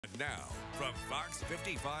And now, from Fox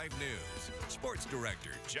 55 News, Sports Director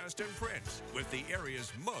Justin Prince with the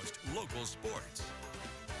area's most local sports.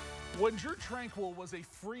 When Drue Tranquill was a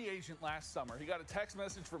free agent last summer, he got a text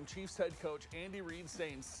message from Chiefs head coach Andy Reid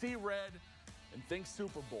saying, "See red and think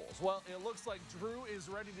Super Bowls." Well, it looks like Drue is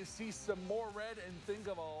ready to see some more red and think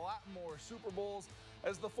of a lot more Super Bowls,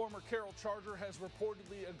 as the former Carroll Charger has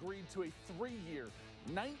reportedly agreed to a 3-year,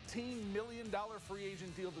 $19 million free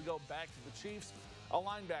agent deal to go back to the Chiefs. A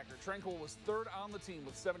linebacker, Tranquill was third on the team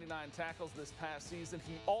with 79 tackles this past season.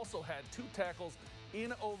 He also had 2 tackles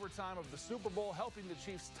in overtime of the Super Bowl, helping the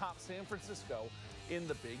Chiefs top San Francisco in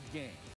the big game.